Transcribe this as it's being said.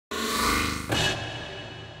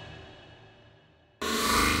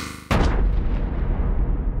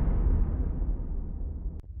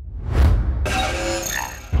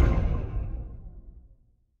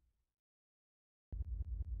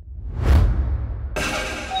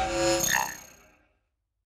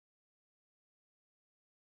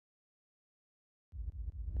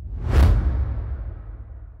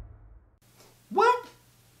What?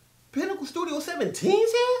 Pinnacle Studio 17's here?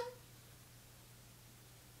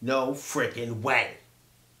 No freaking way.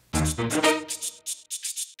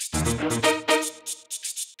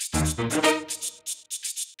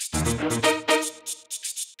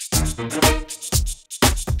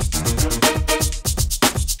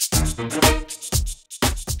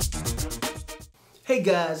 Hey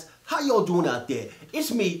guys, how y'all doing out there?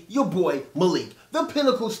 It's me, your boy Malik, the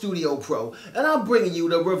Pinnacle Studio Pro, and I'm bringing you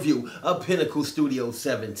the review of Pinnacle Studio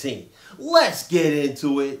 17. Let's get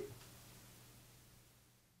into it.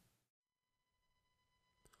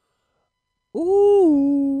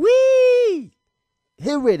 Ooh-wee!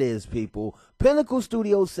 Here it is, people. Pinnacle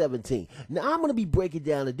Studio 17. Now, I'm going to be breaking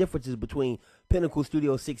down the differences between Pinnacle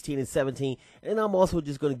Studio 16 and 17, and I'm also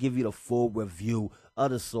just going to give you the full review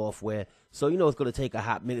of the software. So, you know it's going to take a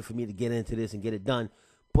hot minute for me to get into this and get it done,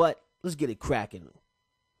 but let's get it cracking.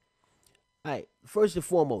 All right, first and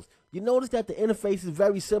foremost, you notice that the interface is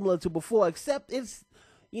very similar to before, except it's,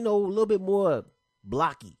 you know, a little bit more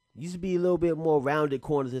blocky. Used to be a little bit more rounded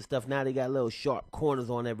corners and stuff. Now they got little sharp corners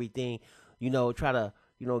on everything. You know, try to,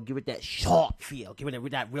 you know, give it that sharp feel, giving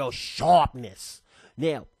it that real sharpness.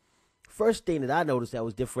 Now, first thing that I noticed that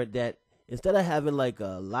was different, that instead of having like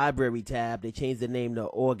a library tab, they changed the name to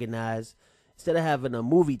organize. Instead of having a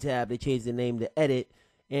movie tab, they changed the name to edit.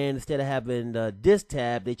 And instead of having the disc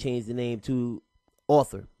tab, they changed the name to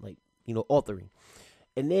author, like, you know, authoring.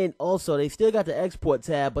 And then also they still got the export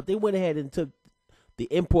tab, but they went ahead and took the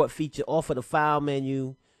import feature off of the file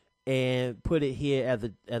menu and put it here as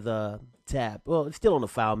a tab. Well, it's still on the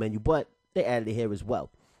file menu, but they added it here as well.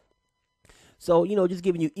 So, you know, just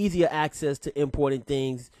giving you easier access to importing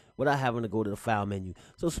things without having to go to the file menu.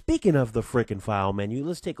 So speaking of the freaking file menu,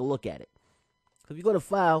 let's take a look at it. So if you go to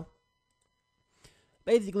file,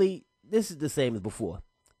 basically this is the same as before.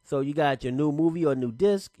 So you got your new movie or new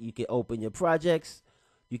disc. You can open your projects.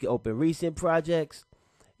 You can open recent projects.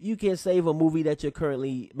 You can save a movie that you're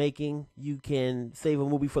currently making. You can save a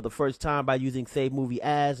movie for the first time by using Save Movie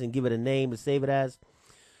As and give it a name to save it as.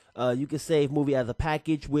 You can save movie as a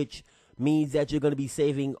package, which means that you're going to be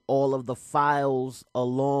saving all of the files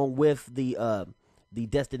along with the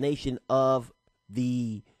destination of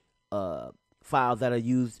the files that are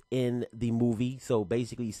used in the movie. So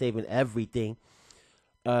basically saving everything.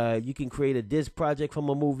 You can create a disc project from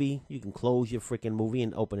a movie. You can close your freaking movie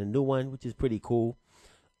and open a new one, which is pretty cool.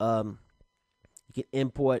 You can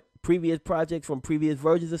import previous projects from previous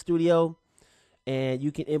versions of Studio, and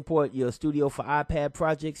you can import your Studio for iPad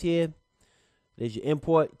projects here. There's your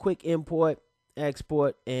import, quick import,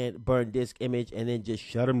 export, and burn disk image, and then just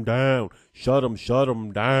shut them down. Shut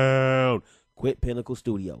them down. Quit Pinnacle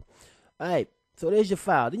Studio. All right, so there's your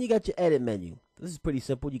file. Then you got your edit menu. This is pretty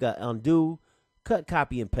simple. You got undo, cut,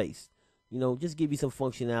 copy, and paste. You know, just give you some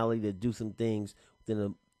functionality to do some things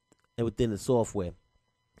within the software.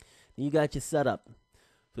 Then you got your setup.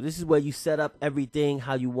 So this is where you set up everything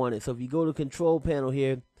how you want it. So if you go to control panel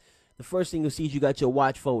here, the first thing you'll see is you got your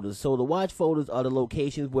watch folders. So the watch folders are the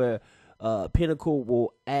locations where Pinnacle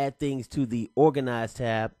will add things to the organize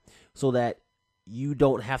tab so that you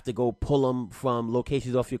don't have to go pull them from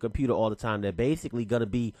locations off your computer all the time. They're basically going to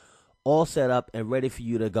be all set up and ready for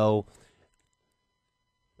you to go.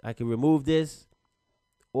 I can remove this,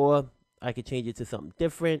 or I can change it to something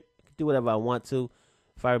different. I can do whatever I want to.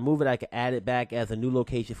 If I remove it, I can add it back as a new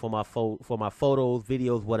location for my photos,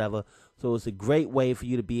 videos, whatever. So it's a great way for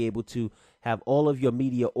you to be able to have all of your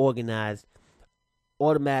media organized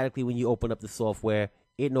automatically when you open up the software.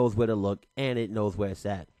 It knows where to look, and it knows where it's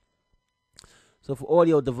at. So for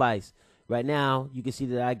audio device, right now, you can see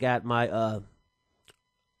that I got my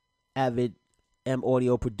Avid M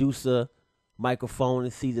Audio Producer microphone,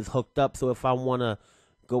 and see this hooked up. So if I want to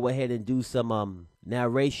go ahead and do some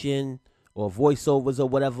narration or voiceovers or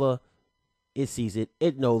whatever, it sees it.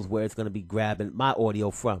 It knows where it's going to be grabbing my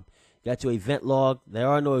audio from. Got your event log. There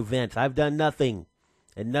are no events. I've done nothing,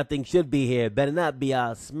 and nothing should be here. Better not be.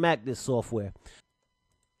 I'll smack this software.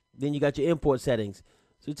 Then you got your import settings.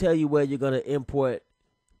 So tell you where you're going to import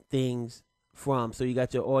things from. So you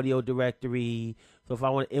got your audio directory. So if I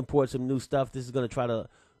want to import some new stuff, this is going to try to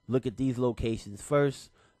look at these locations first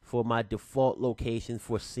for my default locations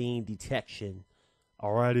for scene detection.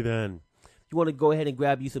 Alrighty then. you want to go ahead and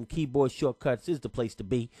grab you some keyboard shortcuts, this is the place to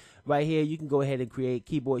be. Right here, you can go ahead and create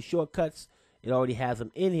keyboard shortcuts. It already has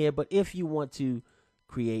them in here, but if you want to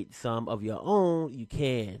create some of your own, you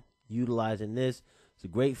can. Utilizing this, it's a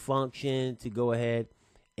great function to go ahead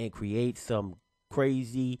and create some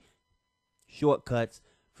crazy shortcuts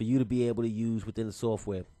for you to be able to use within the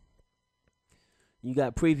software. You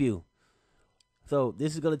got preview. So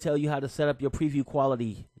this is going to tell you how to set up your preview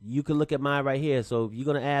quality. You can look at mine right here. So if you're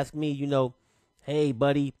going to ask me, hey,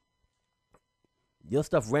 buddy, your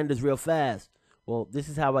stuff renders real fast. Well, this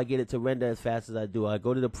is how I get it to render as fast as I do. I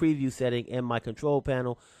go to the preview setting in my control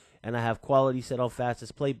panel, and I have quality set on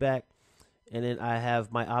fastest playback. And then I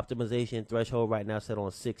have my optimization threshold right now set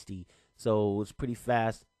on 60. So it's pretty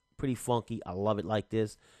fast, pretty funky. I love it like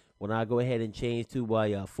this. When I go ahead and change to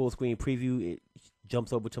my full screen preview, it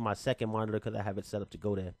jumps over to my second monitor because I have it set up to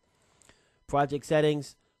go there. Project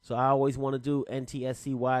settings. So I always want to do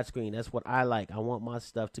NTSC widescreen. That's what I like. I want my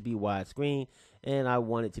stuff to be widescreen, and I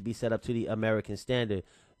want it to be set up to the American standard.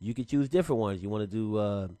 You could choose different ones. You want to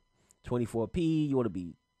do 24p. You want to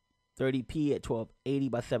be 30p at 1280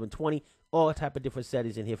 by 720. All type of different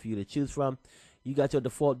settings in here for you to choose from. You got your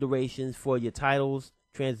default durations for your titles,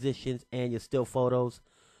 transitions, and your still photos.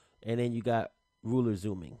 And then you got ruler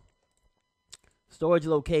zooming. Storage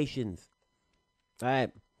locations. All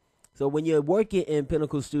right. So when you're working in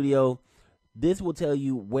Pinnacle Studio, this will tell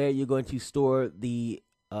you where you're going to store the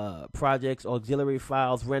projects, auxiliary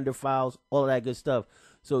files, render files, all of that good stuff.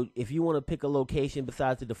 So if you want to pick a location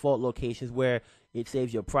besides the default locations where it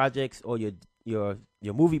saves your projects or your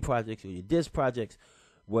movie projects or your disc projects,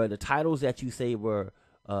 where the titles that you save were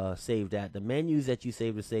saved at, the menus that you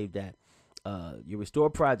saved are saved at, your restore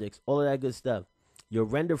projects, all of that good stuff, your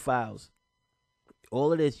render files,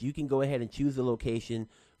 all of this, you can go ahead and choose the location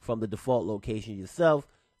from the default location yourself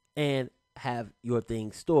and have your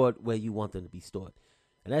things stored where you want them to be stored.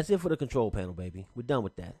 And that's it for the control panel, baby. We're done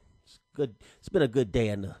with that. It's good. It's been a good day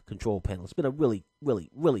on the control panel. It's been a really, really,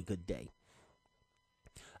 really good day.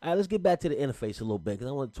 All right, let's get back to the interface a little bit because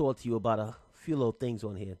I want to talk to you about a few little things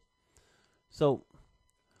on here. So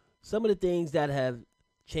some of the things that have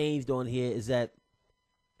changed on here is that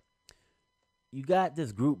you got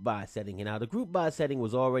this group by setting. And now the group by setting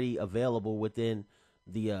was already available within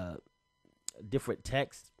the different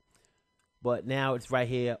text, but now it's right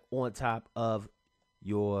here on top of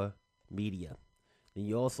your media. And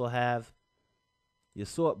you also have your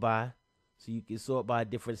sort by, so you can sort by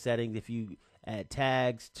different settings if you add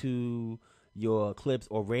tags to your clips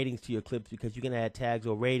or ratings to your clips, because you can add tags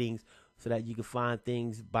or ratings so that you can find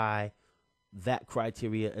things by that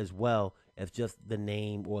criteria as well as just the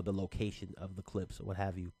name or the location of the clips or what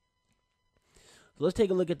have you. So let's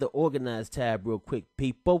take a look at the Organize tab real quick,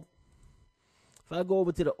 people. If I go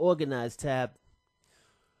over to the Organize tab,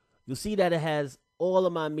 you'll see that it has all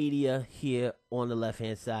of my media here on the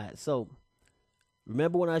left-hand side. So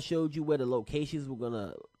remember when I showed you where the locations were going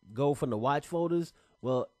to go from the watch folders?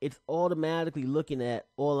 Well, it's automatically looking at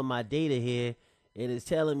all of my data here, and it's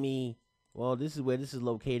telling me, well, this is where this is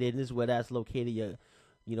located, and this is where that's located.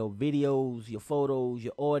 Your videos, your photos,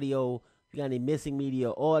 your audio, if you got any missing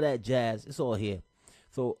media, all that jazz, it's all here.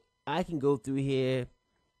 So I can go through here,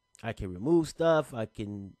 I can remove stuff, I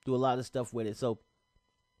can do a lot of stuff with it. So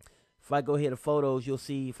if I go here to photos, you'll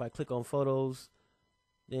see if I click on photos,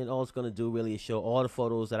 then all it's going to do really is show all the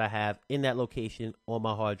photos that I have in that location on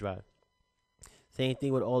my hard drive. Same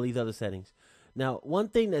thing with all these other settings. Now, one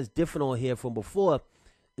thing that's different on here from before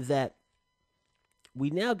is that we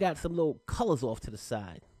now got some little colors off to the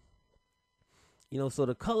side. So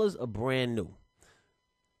the colors are brand new.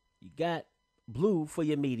 You got blue for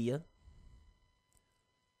your media.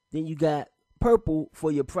 Then you got purple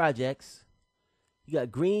for your projects. You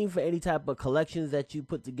got green for any type of collections that you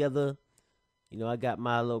put together. I got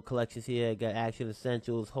my little collections here. I got Action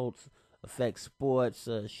Essentials, Holtz Effects Sports,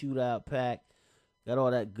 Shootout Pack. Got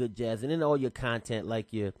all that good jazz. And then all your content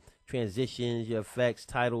like your transitions, your effects,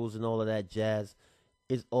 titles, and all of that jazz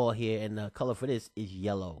is all here. And the color for this is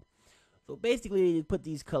yellow. So basically, you put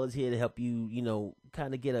these colors here to help you,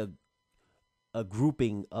 kind of get a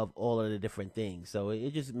grouping of all of the different things. So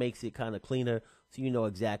it just makes it kind of cleaner so you know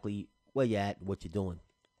exactly where you're at and what you're doing.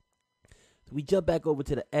 So we jump back over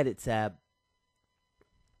to the Edit tab.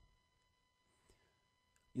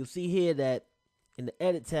 You'll see here that in the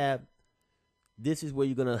Edit tab, this is where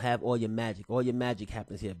you're going to have all your magic. All your magic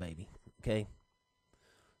happens here, baby. Okay?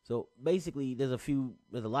 So basically, there's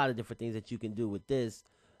a lot of different things that you can do with this.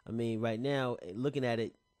 I mean, right now, looking at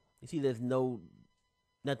it, you see there's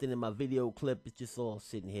nothing in my video clip. It's just all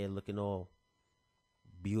sitting here looking all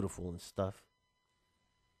beautiful and stuff.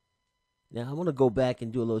 Now I want to go back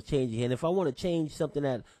and do a little change here. And if I want to change something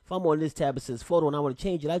if I'm on this tab, it says photo and I want to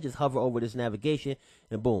change it, I just hover over this navigation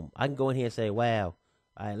and boom, I can go in here and say, wow,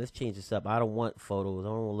 all right, let's change this up. I don't want photos. I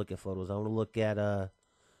don't want to look at photos. I want to look at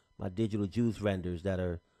my digital juice renders that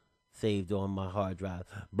are saved on my hard drive.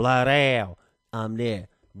 Blah, I'm there.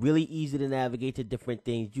 Really easy to navigate to different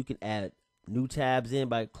things. You can add new tabs in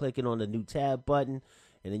by clicking on the new tab button,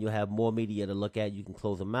 and then you'll have more media to look at. You can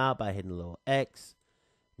close them out by hitting the little X.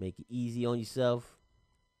 Make it easy on yourself.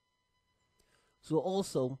 So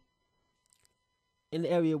also, in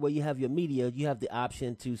the area where you have your media, you have the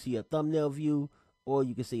option to see a thumbnail view, or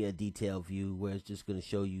you can see a detailed view where it's just going to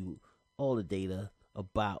show you all the data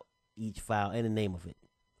about each file and the name of it.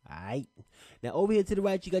 Alright. Now over here to the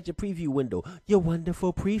right, you got your preview window. Your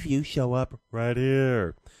wonderful preview show up right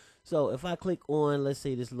here. So if I click on, let's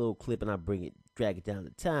say, this little clip, and I drag it down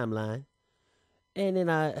the timeline, and then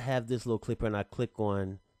I have this little clipper and I click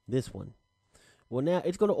on this one. Well, now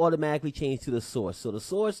it's going to automatically change to the source. So the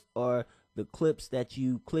source are the clips that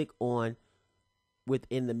you click on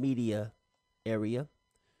within the media area.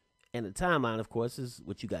 And the timeline, of course, is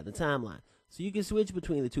what you got in the timeline. So you can switch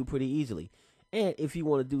between the two pretty easily. And if you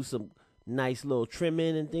want to do some nice little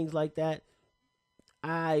trimming and things like that,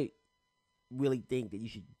 I really think that you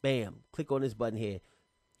should, bam, click on this button here.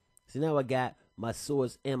 So now I got my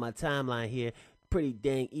source and my timeline here. Pretty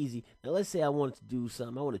dang easy. Now let's say I wanted to do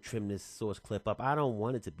something. I want to trim this source clip up. I don't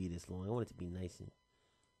want it to be this long. I want it to be nice and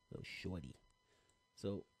little shorty.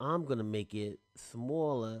 So I'm going to make it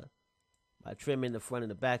smaller by trimming the front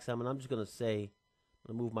and the back some. And I'm just going to say, I'm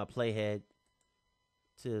going to move my playhead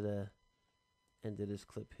to the end of this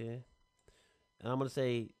clip here. And I'm going to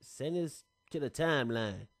say, send this to the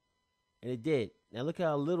timeline. And it did. Now look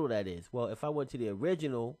how little that is. Well, if I went to the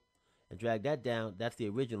original and drag that down, that's the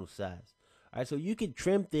original size. All right, so you can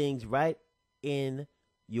trim things right in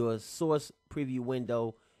your source preview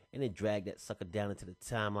window and then drag that sucker down into the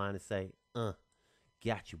timeline and say,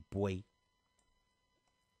 got you, boy.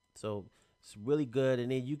 So it's really good.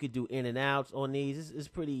 And then you could do in and outs on these. It's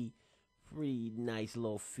pretty nice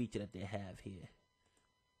little feature that they have here.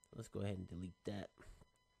 Let's go ahead and delete that.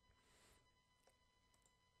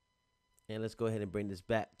 And let's go ahead and bring this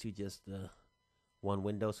back to just the one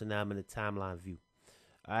window. So now I'm in the timeline view.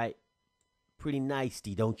 All right. Pretty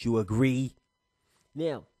nicey, don't you agree?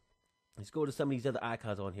 Now, let's go to some of these other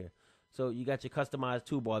icons on here. So you got your customized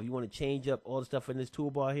toolbar. If you want to change up all the stuff in this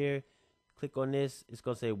toolbar here, click on this. It's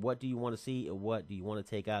going to say, what do you want to see and what do you want to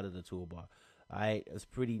take out of the toolbar? All right, it's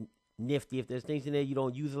pretty nifty. If there's things in there you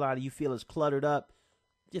don't use a lot of, you feel it's cluttered up,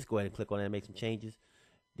 just go ahead and click on that and make some changes.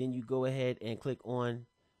 Then you go ahead and click on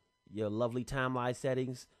your lovely timeline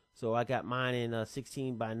settings. So I got mine in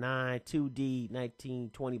 16 by 9, 2D,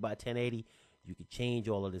 1920 by 1080. You can change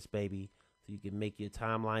all of this, baby. So you can make your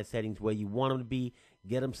timeline settings where you want them to be.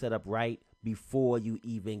 Get them set up right before you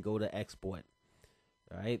even go to export.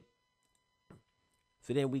 All right.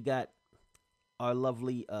 So then we got our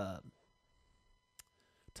lovely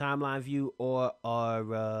timeline view, or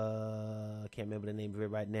our, I can't remember the name of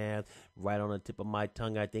it right now. Right on the tip of my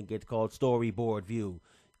tongue, I think it's called storyboard view.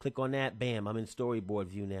 Click on that. Bam. I'm in storyboard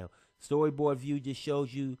view now. Storyboard view just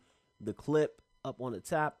shows you the clip up on the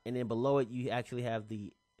top, and then below it you actually have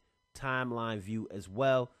the timeline view as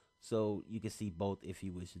well, so you can see both if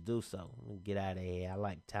you wish to do so. Get out of here. I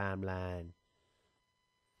like timeline.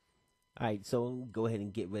 Alright, so go ahead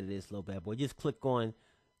and get rid of this little bad boy. Just click on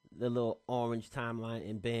the little orange timeline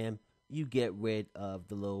and bam, you get rid of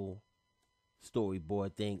the little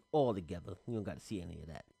storyboard thing altogether. You don't got to see any of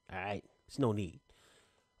that. Alright, there's no need.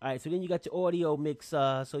 Alright, so then you got your audio mix,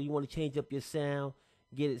 so you want to change up your sound,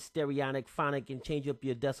 get it stereonic, phonic, and change up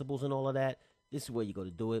your decibels and all of that. This is where you go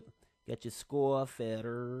to do it. Got your score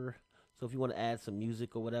fitter. So if you want to add some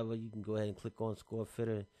music or whatever, you can go ahead and click on score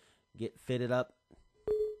fitter and get fitted up.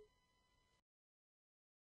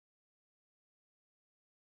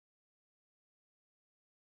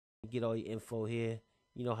 Get all your info here.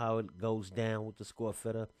 You know how it goes down with the score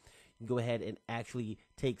fitter. You can go ahead and actually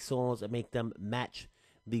take songs and make them match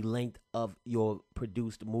the length of your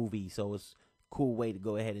produced movie. So it's cool way to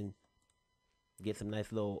go ahead and get some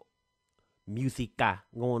nice little musica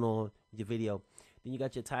going on with your video. Then you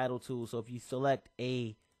got your title tool. So if you select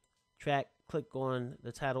a track, click on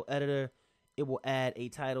the title editor, it will add a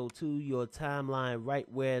title to your timeline right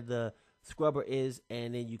where the scrubber is,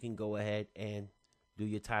 and then you can go ahead and do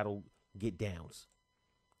your title get downs.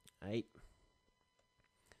 All right.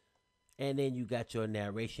 And then you got your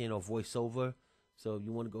narration or voiceover. So if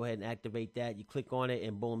you want to go ahead and activate that, you click on it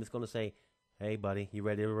and boom, it's going to say, hey, buddy, you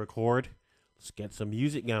ready to record? Let's get some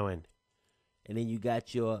music going. And then you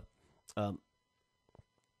got your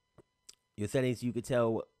your settings, you could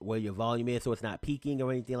tell where your volume is, so it's not peaking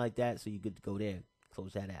or anything like that. So you could go there,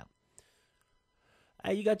 close that out.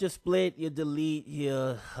 You got your split, your delete,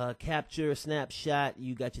 your capture, snapshot.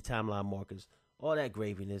 You got your timeline markers, all that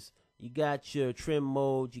graviness. You got your trim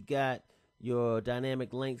mode. You got your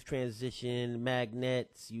dynamic length transition,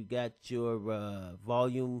 magnets. You got your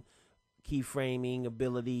volume keyframing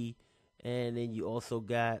ability, and then you also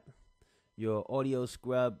got your audio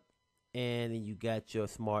scrub, and then you got your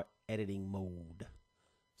smart editing mode.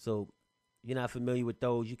 So if you're not familiar with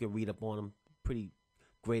those, you can read up on them. Pretty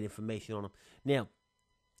great information on them. Now,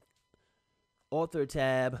 author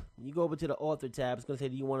tab. When you go over to the author tab, it's going to say,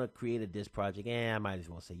 do you want to create a disc project? I might as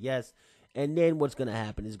well say yes. And then what's going to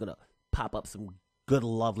happen is going to pop up some good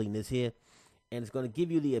loveliness here. And it's going to give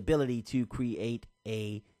you the ability to create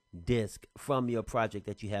a disc from your project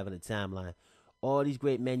that you have in the timeline. All these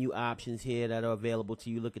great menu options here that are available to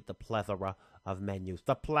you. Look at the plethora of menus.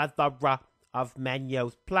 The plethora of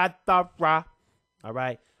menus. Plethora. All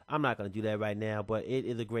right. I'm not going to do that right now, but it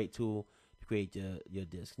is a great tool to create your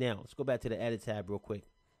disc. Now, let's go back to the edit tab real quick.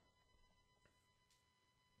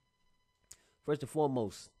 First and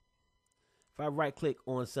foremost, if I right click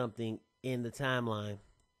on something in the timeline,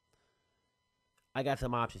 I got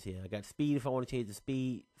some options here. I got speed if I want to change the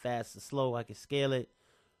speed, fast or slow. I can scale it.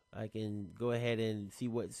 I can go ahead and see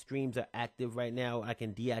what streams are active right now. I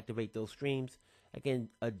can deactivate those streams. I can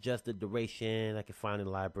adjust the duration. I can find the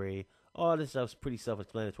library. All this stuff's pretty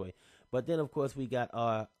self-explanatory. But then, of course, we got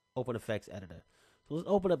our Open Effects Editor. So let's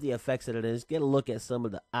open up the Effects Editor and let's get a look at some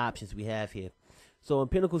of the options we have here. So in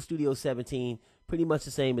Pinnacle Studio 17, pretty much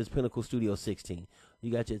the same as Pinnacle Studio 16.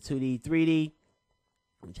 You got your 2D, 3D,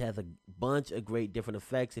 which has a bunch of great different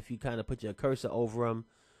effects. If you kind of put your cursor over them,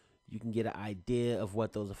 you can get an idea of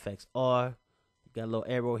what those effects are. You got a little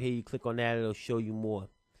arrow here. You click on that, it'll show you more.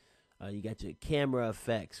 You got your camera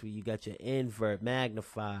effects, where you got your invert,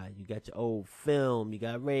 magnify. You got your old film. You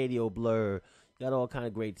got radio blur. You got all kind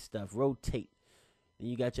of great stuff. Rotate. And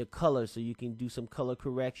you got your color, so you can do some color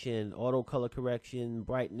correction, auto color correction,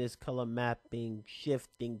 brightness, color mapping,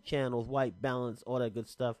 shifting channels, white balance, all that good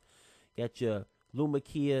stuff. You got your luma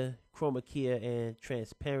key, chroma key, and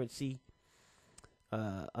transparency.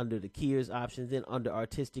 Under the keys options. Then under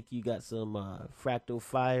artistic, you got some fractal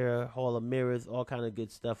fire, hall of mirrors, all kind of good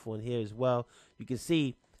stuff on here as well. You can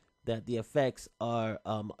see that the effects are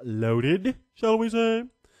loaded, shall we say.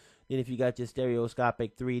 Then if you got your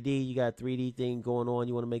stereoscopic 3D, you got a 3D thing going on,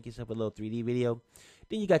 you want to make yourself a little 3D video.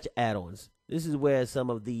 Then you got your add-ons. This is where some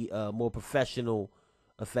of the more professional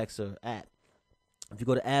effects are at. If you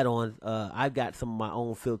go to add-ons, I've got some of my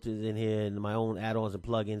own filters in here and my own add-ons and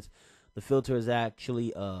plugins. The filter is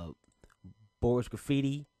actually Boris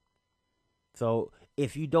Graffiti. So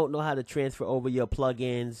if you don't know how to transfer over your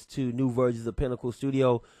plugins to new versions of Pinnacle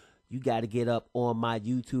Studio, you got to get up on my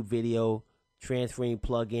YouTube video, transferring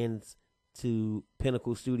plugins to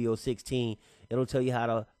Pinnacle Studio 16. It'll tell you how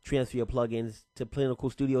to transfer your plugins to Pinnacle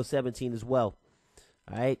Studio 17 as well.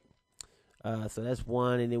 All right. So that's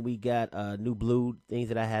one. And then we got new blue things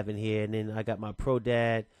that I have in here. And then I got my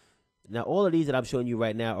ProDad. Now, all of these that I'm showing you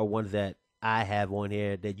right now are ones that I have on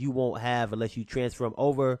here that you won't have unless you transfer them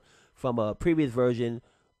over from a previous version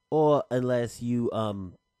or unless you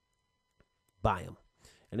buy them.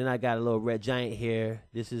 And then I got a little red giant here.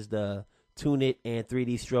 This is the Tune It and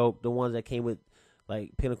 3D Stroke, the ones that came with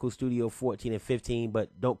like Pinnacle Studio 14 and 15,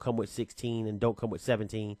 but don't come with 16 and don't come with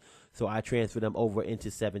 17. So I transfer them over into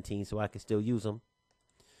 17 so I can still use them.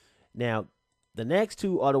 Now, the next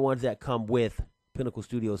two are the ones that come with Pinnacle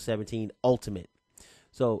Studio 17 Ultimate.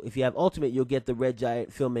 So if you have Ultimate, you'll get the Red Giant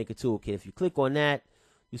Filmmaker Toolkit. If you click on that,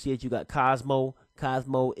 you see that you got Cosmo.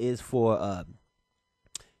 Cosmo is for,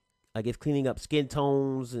 I guess, cleaning up skin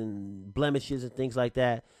tones and blemishes and things like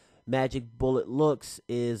that. Magic Bullet Looks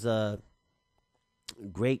is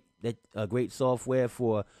great software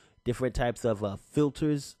for different types of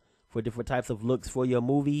filters, for different types of looks for your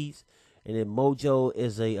movies. And then Mojo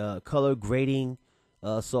is a color grading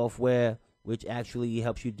software, which actually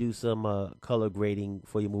helps you do some color grading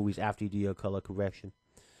for your movies after you do your color correction.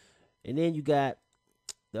 And then you got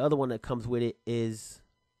the other one that comes with it is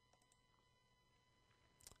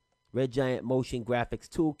Red Giant Motion Graphics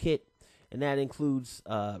Toolkit. And that includes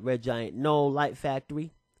Red Giant No Light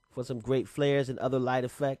Factory for some great flares and other light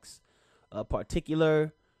effects.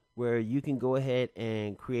 Particular, where you can go ahead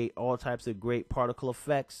and create all types of great particle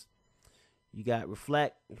effects. You got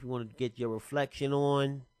Reflect, if you want to get your reflection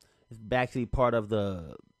on. It's actually part of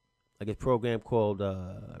the, I guess, program called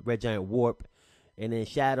Red Giant Warp. And then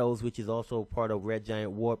Shadows, which is also part of Red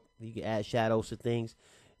Giant Warp. You can add shadows to things.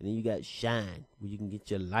 And then you got Shine, where you can get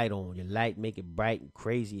your light on. Your light, make it bright and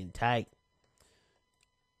crazy and tight.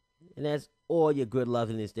 And that's all your good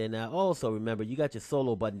loveliness there. Now, also remember, you got your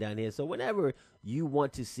solo button down here. So whenever you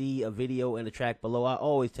want to see a video and a track below, I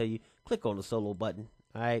always tell you, click on the solo button.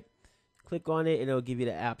 All right. Click on it, and it'll give you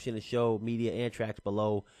the option to show media and tracks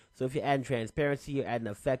below. So if you're adding transparency, you're adding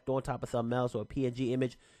an effect on top of something else or a PNG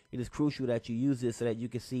image, it is crucial that you use this so that you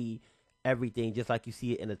can see everything just like you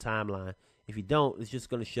see it in the timeline. If you don't, it's just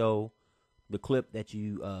going to show the clip that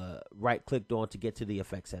you right-clicked on to get to the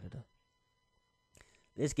effects editor.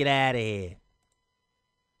 Let's get out of here.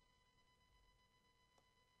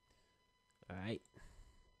 All right.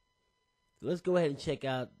 So let's go ahead and check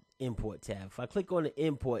out Import tab. If I click on the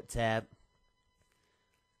Import tab,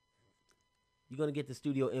 you're going to get the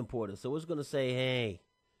Studio Importer. So it's going to say, hey,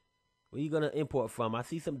 where are you going to import from? I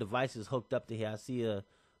see some devices hooked up to here. I see a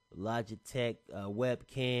Logitech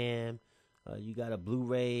webcam. You got a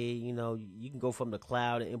Blu-ray. You know, you can go from the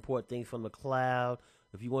cloud and import things from the cloud.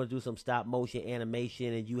 If you want to do some stop motion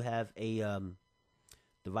animation and you have a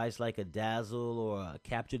device like a Dazzle or a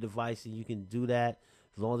capture device, and you can do that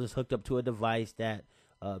as long as it's hooked up to a device that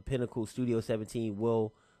Pinnacle Studio 17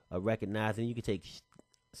 will recognize, and you can take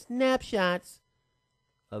snapshots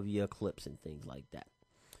of your clips and things like that.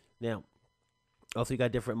 Now, also you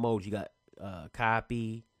got different modes. You got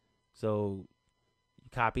copy, so you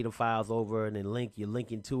copy the files over and then you're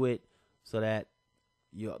linking to it so that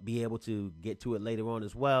you'll be able to get to it later on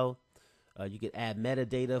as well. You can add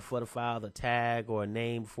metadata for the file, the tag or a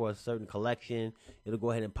name for a certain collection. It'll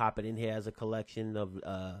go ahead and pop it in here as a collection of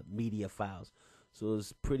media files. So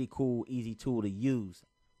it's a pretty cool, easy tool to use.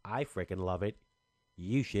 I freaking love it.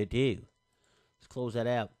 You should too. Let's close that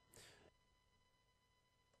out.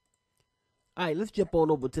 All right, let's jump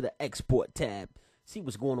on over to the Export tab. See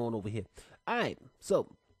what's going on over here. All right,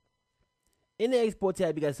 so in the Export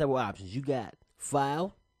tab, you got several options. You got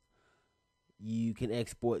File. You can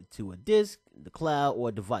export to a disk, the cloud, or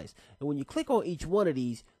a device. And when you click on each one of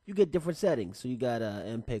these, you get different settings. So you got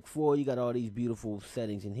MPEG-4, you got all these beautiful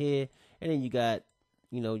settings in here. And then you got,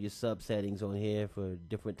 you know, your sub settings on here for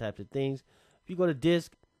different types of things. If you go to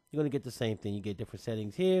disk, you're going to get the same thing. You get different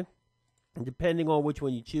settings here. And depending on which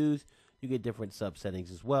one you choose, you get different sub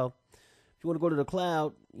settings as well. If you want to go to the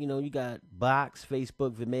cloud, you know, you got Box,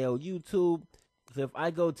 Facebook, Vimeo, YouTube. So if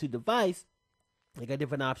I go to device, I got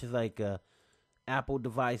different options like Apple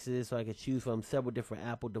devices, so I can choose from several different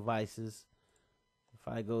Apple devices. If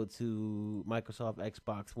I go to Microsoft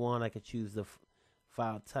Xbox One, I can choose the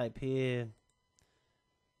file type here.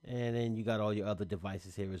 And then you got all your other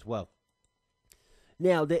devices here as well.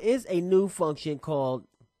 Now, there is a new function called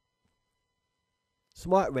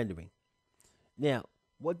Smart Rendering. Now,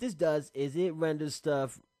 what this does is it renders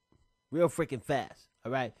stuff real freaking fast,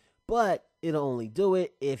 all right? But it'll only do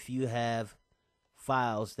it if you have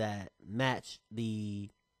files that match the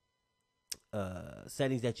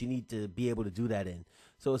settings that you need to be able to do that in.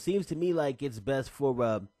 So it seems to me like it's best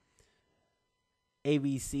for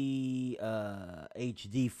AVC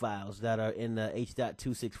HD files that are in the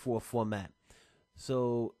H.264 format.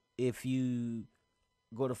 So if you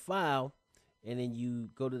go to File and then you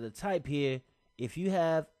go to the type here, if you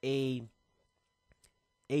have a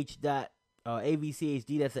AVC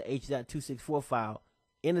HD that's an H.264 file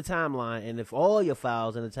in the timeline, and if all your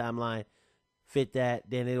files in the timeline fit that,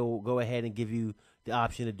 then it'll go ahead and give you the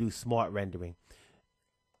option to do smart rendering.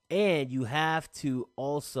 And you have to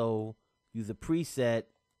also use a preset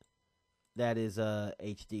that is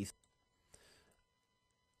HD.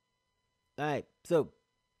 All right, so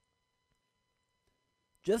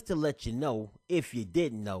just to let you know, if you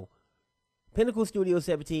didn't know, Pinnacle Studio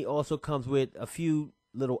 17 also comes with a few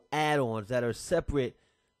little add-ons that are separate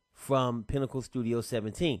from Pinnacle Studio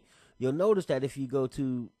 17. You'll notice that if you go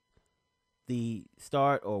to the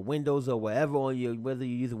Start or Windows or wherever on your, whether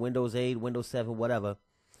you're using Windows 8, Windows 7, whatever,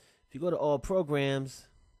 if you go to All Programs,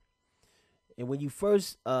 and when you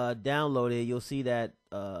first download it, you'll see that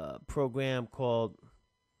program called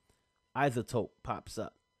iZotope pops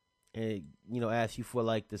up, and it, you know, asks you for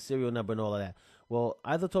like the serial number and all of that. Well,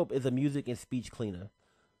 iZotope is a music and speech cleaner,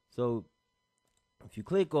 so if you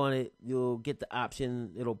click on it, you'll get the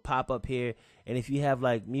option. It'll pop up here, and if you have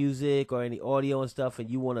like music or any audio and stuff, and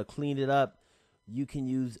you want to clean it up, you can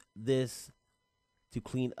use this to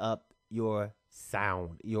clean up your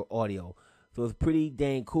sound, your audio. So it's pretty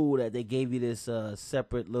dang cool that they gave you this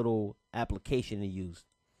separate little application to use.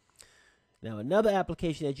 Now, another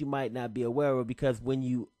application that you might not be aware of, because when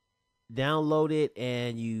you download it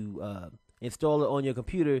and you install it on your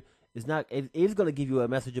computer, it is going to give you a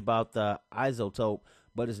message about the iZotope,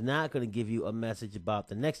 but it's not going to give you a message about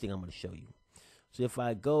the next thing I'm going to show you. So if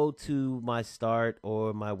I go to my Start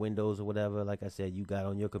or my Windows or whatever, like I said, you got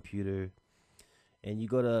on your computer, and you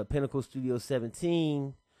go to Pinnacle Studio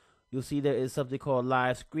 17, you'll see there is something called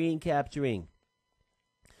live screen capturing.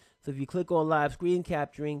 So if you click on live screen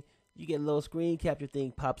capturing, you get a little screen capture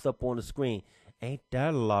thing pops up on the screen. Ain't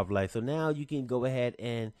that lovely? So now you can go ahead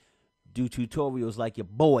and do tutorials like your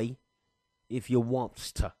boy if you want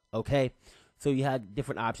to, okay? So you have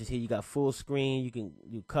different options here. You got full screen, you can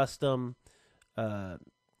do custom, you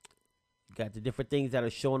got the different things that are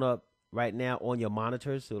showing up right now on your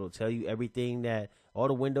monitors. So it'll tell you everything that, all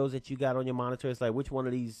the windows that you got on your monitors, like which one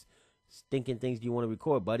of these stinking things do you want to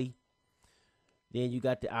record, buddy? Then you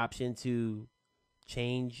got the option to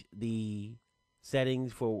change the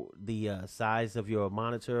settings for the size of your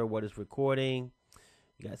monitor, what it's recording.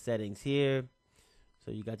 You got settings here.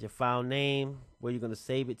 So you got your file name, where you're going to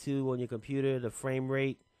save it to on your computer, the frame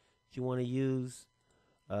rate that you want to use.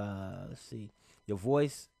 Let's see, your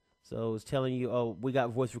voice. So it's telling you, oh, we got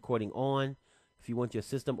voice recording on. If you want your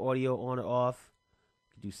system audio on or off,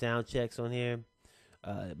 you can do sound checks on here.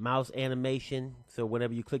 Mouse animation. So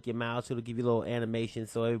whenever you click your mouse, it'll give you a little animation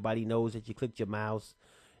so everybody knows that you clicked your mouse.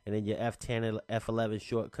 And then your F10 and F11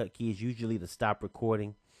 shortcut key is usually to stop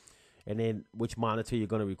recording. And then which monitor you're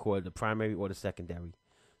going to record, the primary or the secondary.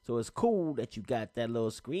 So it's cool that you got that little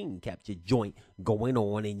screen capture joint going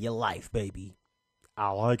on in your life, baby. I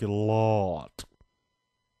like it a lot.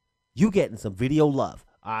 You getting some video love,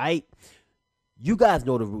 all right? You guys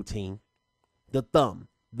know the routine. The thumb,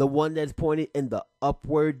 the one that's pointed in the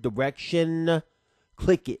upward direction.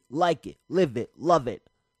 Click it, like it, live it, love it,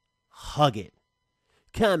 hug it.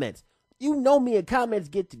 Comments. You know me and comments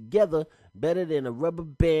get together better than a rubber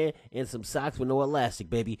band and some socks with no elastic,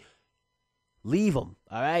 baby. Leave them,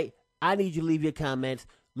 all right? I need you to leave your comments.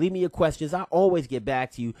 Leave me your questions. I always get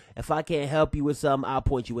back to you. If I can't help you with something, I'll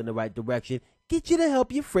point you in the right direction. Get you the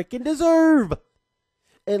help you freaking deserve.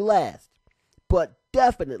 And last, but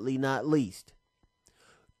definitely not least,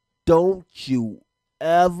 don't you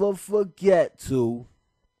ever forget to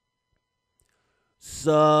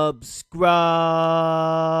subscribe.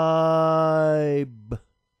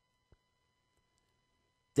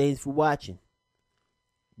 Thanks for watching.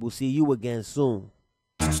 We'll see you again soon.